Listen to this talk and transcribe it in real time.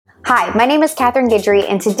Hi, my name is Catherine Guidry,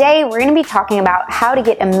 and today we're going to be talking about how to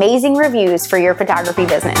get amazing reviews for your photography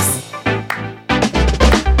business.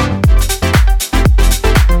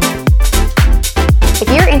 If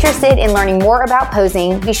you're interested in learning more about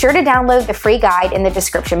posing, be sure to download the free guide in the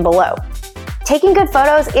description below. Taking good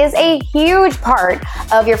photos is a huge part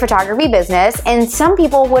of your photography business, and some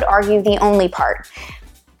people would argue the only part.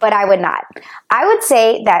 But I would not. I would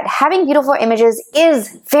say that having beautiful images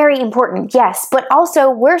is very important, yes, but also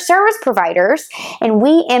we're service providers and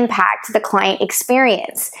we impact the client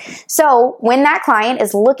experience. So when that client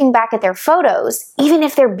is looking back at their photos, even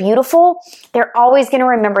if they're beautiful, they're always going to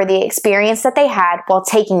remember the experience that they had while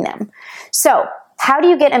taking them. So how do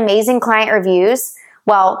you get amazing client reviews?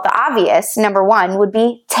 Well, the obvious, number one, would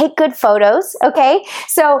be take good photos, okay?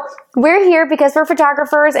 So we're here because we're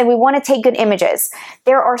photographers and we want to take good images.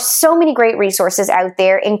 There are so many great resources out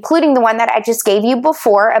there, including the one that I just gave you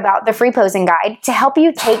before about the free posing guide to help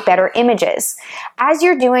you take better images. As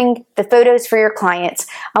you're doing the photos for your clients,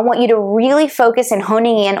 I want you to really focus and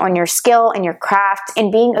honing in on your skill and your craft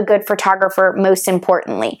and being a good photographer, most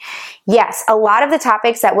importantly. Yes, a lot of the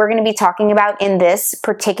topics that we're going to be talking about in this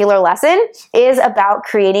particular lesson is about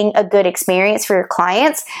creating a good experience for your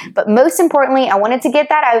clients. But most importantly, I wanted to get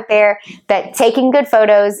that out there that taking good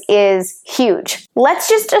photos is huge. Let's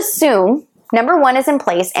just assume number one is in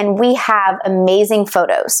place and we have amazing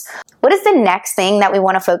photos. What is the next thing that we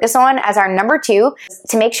want to focus on as our number two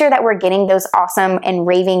to make sure that we're getting those awesome and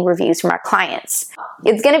raving reviews from our clients?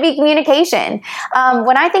 It's going to be communication.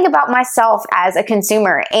 When I think about myself as a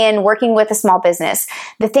consumer and working with a small business,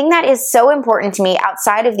 the thing that is so important to me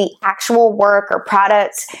outside of the actual work or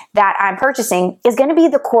products that I'm purchasing is going to be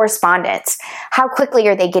the correspondence. How quickly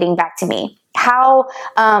are they getting back to me? How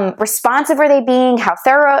responsive are they being? How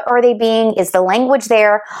thorough are they being? Is the language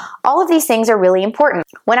there? All of these things are really important.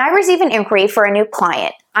 When I receive an inquiry for a new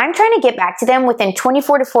client, I'm trying to get back to them within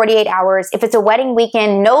 24 to 48 hours if it's a wedding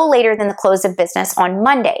weekend, no later than the close of business on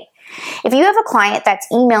Monday. If you have a client that's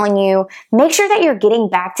emailing you, make sure that you're getting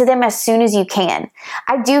back to them as soon as you can.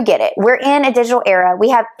 I do get it. We're in a digital era. We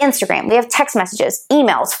have Instagram, we have text messages,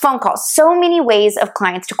 emails, phone calls, so many ways of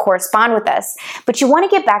clients to correspond with us, but you want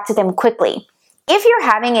to get back to them quickly. If you're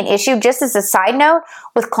having an issue, just as a side note,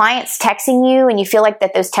 with clients texting you and you feel like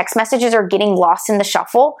that those text messages are getting lost in the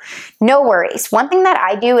shuffle, no worries. One thing that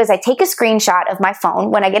I do is I take a screenshot of my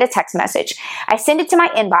phone when I get a text message. I send it to my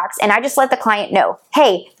inbox and I just let the client know,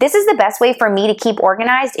 hey, this is the best way for me to keep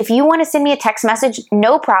organized. If you want to send me a text message,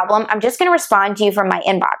 no problem. I'm just going to respond to you from my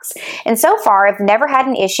inbox. And so far, I've never had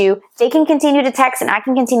an issue. They can continue to text and I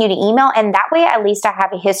can continue to email. And that way, at least I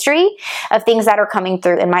have a history of things that are coming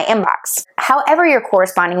through in my inbox. However, you're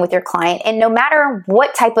corresponding with your client, and no matter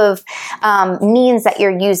what type of means that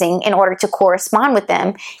you're using in order to correspond with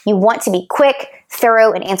them, you want to be quick,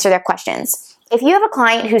 thorough, and answer their questions. If you have a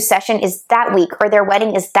client whose session is that week or their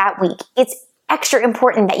wedding is that week, it's extra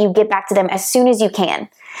important that you get back to them as soon as you can.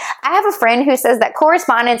 I have a friend who says that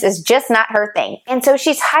correspondence is just not her thing, and so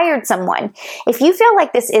she's hired someone. If you feel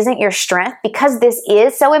like this isn't your strength, because this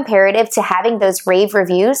is so imperative to having those rave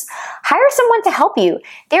reviews, hire someone to help you.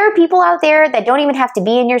 There are people out there that don't even have to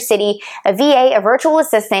be in your city, a VA, a virtual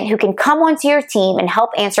assistant who can come onto your team and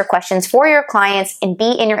help answer questions for your clients and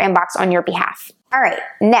be in your inbox on your behalf. All right,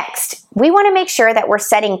 next, we want to make sure that we're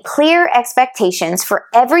setting clear expectations for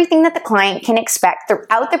everything that the client can expect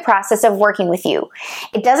throughout the process of working with you.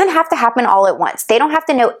 It doesn't have to happen all at once. They don't have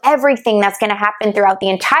to know everything that's going to happen throughout the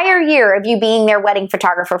entire year of you being their wedding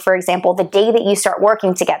photographer, for example, the day that you start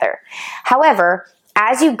working together. However,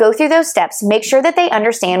 as you go through those steps, make sure that they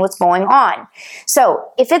understand what's going on.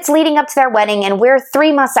 So if it's leading up to their wedding and we're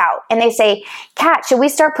 3 months out and they say, Kat, should we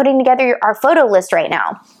start putting together our photo list right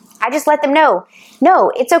now? I just let them know,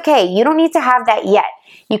 no, it's okay. You don't need to have that yet.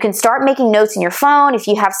 You can start making notes in your phone. If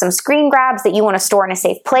you have some screen grabs that you want to store in a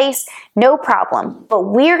safe place, no problem. But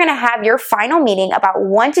we're going to have your final meeting about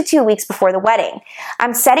 1 to 2 weeks before the wedding.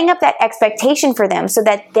 I'm setting up that expectation for them so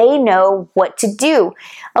that they know what to do.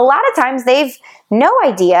 A lot of times they've no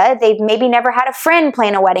idea. They've maybe never had a friend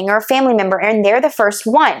plan a wedding or a family member, and they're the first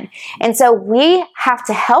one. And so we have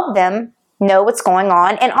to help them know what's going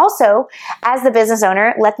on, and also as the business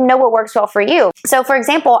owner, let them know what works well for you. So for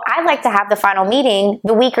example, I like to have the final meeting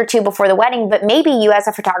the week or two before the wedding, but maybe you as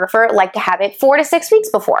a photographer like to have it 4 to 6 weeks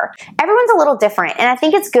before. Everyone's a little different, and I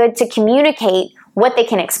think it's good to communicate what they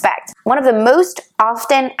can expect. One of the most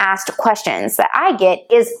often asked questions that I get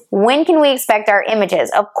is, when can we expect our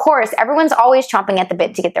images? Of course, everyone's always chomping at the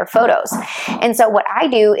bit to get their photos. And so what I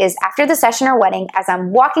do is after the session or wedding, as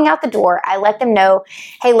I'm walking out the door, I let them know,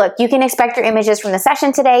 hey, look, you can expect your images from the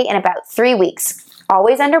session today in about 3 weeks.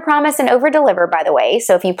 Always under promise and over deliver, by the way.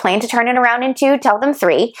 So if you plan to turn it around in 2, tell them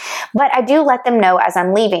 3. But I do let them know as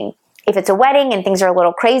I'm leaving. If it's a wedding and things are a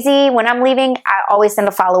little crazy when I'm leaving, I always send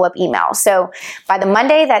a follow-up email. So by the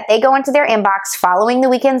Monday that they go into their inbox following the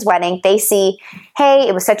weekend's wedding, they see, hey,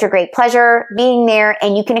 it was such a great pleasure being there,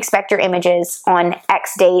 and you can expect your images on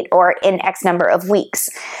X date or in X number of weeks.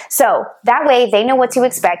 So that way they know what to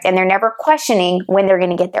expect and they're never questioning when they're going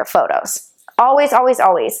to get their photos. Always, always,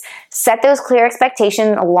 always set those clear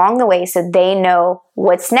expectations along the way so they know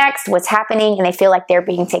what's next, what's happening, and they feel like they're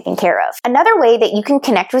being taken care of. Another way that you can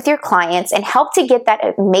connect with your clients and help to get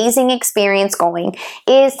that amazing experience going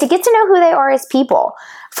is to get to know who they are as people.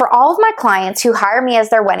 For all of my clients who hire me as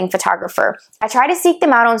their wedding photographer, I try to seek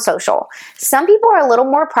them out on social. Some people are a little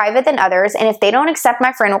more private than others, and if they don't accept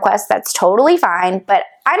my friend request, that's totally fine, but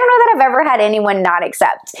I don't know that I've ever had anyone not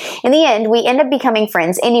accept. In the end, we end up becoming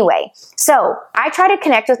friends anyway. So I try to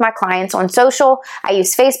connect with my clients on social. I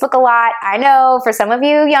use Facebook a lot. I know for some of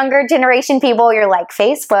you younger generation people, you're like,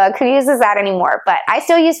 Facebook, who uses that anymore? But I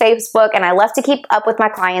still use Facebook, and I love to keep up with my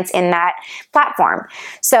clients in that platform.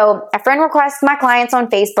 So I friend request my clients on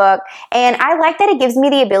Facebook, and I like that it gives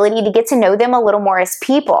me the ability to get to know them a little more as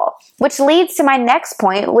people, which leads to my next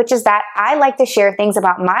point, which is that I like to share things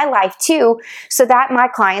about my life too, so that my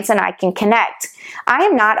clients and I can connect. I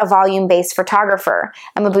am not a volume-based photographer.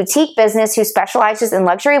 I'm a boutique business who specializes in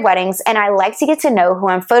luxury weddings, and I like to get to know who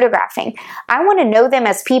I'm photographing. I want to know them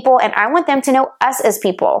as people, and I want them to know us as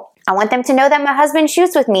people. I want them to know that my husband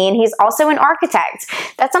shoots with me and he's also an architect.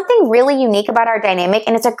 That's something really unique about our dynamic,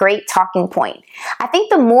 and it's a great talking point. I think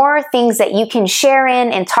the more things that you can share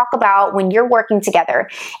in and talk about when you're working together,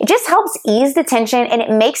 it just helps ease the tension, and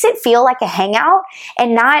it makes it feel like a hangout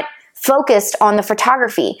and not focused on the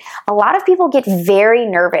photography. A lot of people get very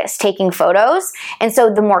nervous taking photos, and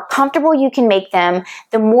so the more comfortable you can make them,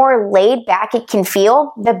 the more laid back it can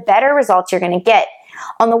feel, the better results you're going to get.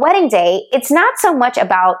 On the wedding day, it's not so much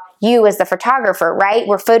about you as the photographer, right?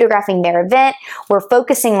 We're photographing their event, we're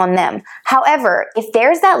focusing on them. However, if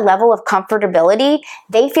there's that level of comfortability,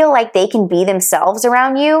 they feel like they can be themselves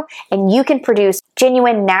around you, and you can produce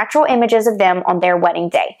genuine, natural images of them on their wedding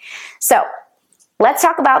day. So let's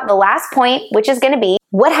talk about the last point, which is going to be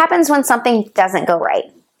what happens when something doesn't go right.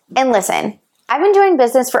 And listen, I've been doing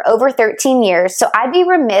business for over 13 years, so I'd be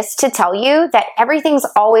remiss to tell you that everything's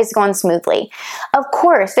always gone smoothly. Of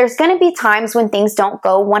course, there's going to be times when things don't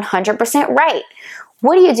go 100% right.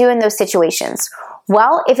 What do you do in those situations?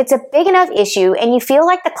 Well, if it's a big enough issue and you feel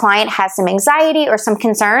like the client has some anxiety or some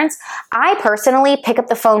concerns, I personally pick up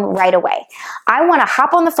the phone right away. I want to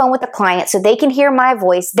hop on the phone with the client so they can hear my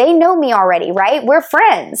voice. They know me already, right? We're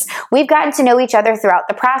friends. We've gotten to know each other throughout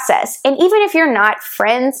the process. And even if you're not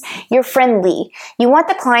friends, you're friendly. You want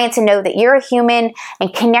the client to know that you're a human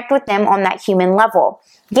and connect with them on that human level.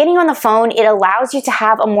 Getting on the phone, it allows you to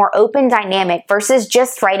have a more open dynamic versus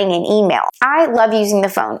just writing an email. I love using the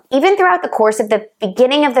phone. Even throughout the course of the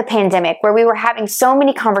beginning of the pandemic, where we were having so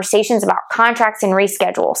many conversations about contracts and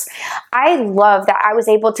reschedules, I love that I was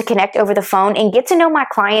able to connect over the phone and get to know my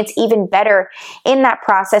clients even better in that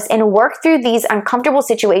process and work through these uncomfortable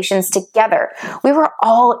situations together. We were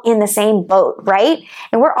all in the same boat, right?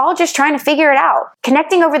 And we're all just trying to figure it out.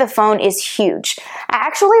 Connecting over the phone is huge. I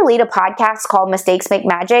actually lead a podcast called Mistakes Make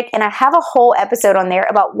Magic, and I have a whole episode on there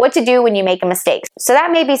about what to do when you make a mistake. So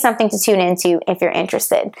that may be something to tune into if you're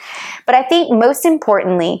interested. But I think most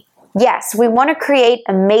importantly, yes, we want to create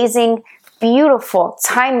amazing, beautiful,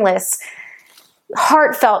 timeless,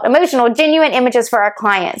 heartfelt, emotional, genuine images for our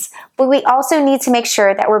clients. But we also need to make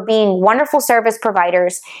sure that we're being wonderful service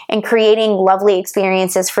providers and creating lovely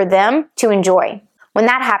experiences for them to enjoy. When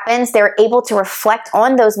that happens, they're able to reflect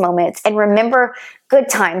on those moments and remember good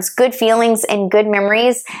times, good feelings, and good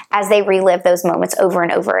memories as they relive those moments over and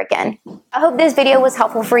over again. I hope this video was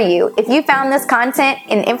helpful for you. If you found this content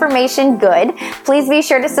and information good, please be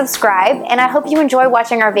sure to subscribe, and I hope you enjoy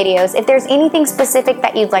watching our videos. If there's anything specific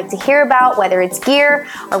that you'd like to hear about, whether it's gear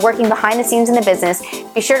or working behind the scenes in the business,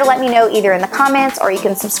 be sure to let me know either in the comments or you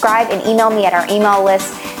can subscribe and email me at our email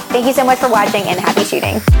list. Thank you so much for watching, and happy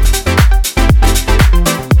shooting.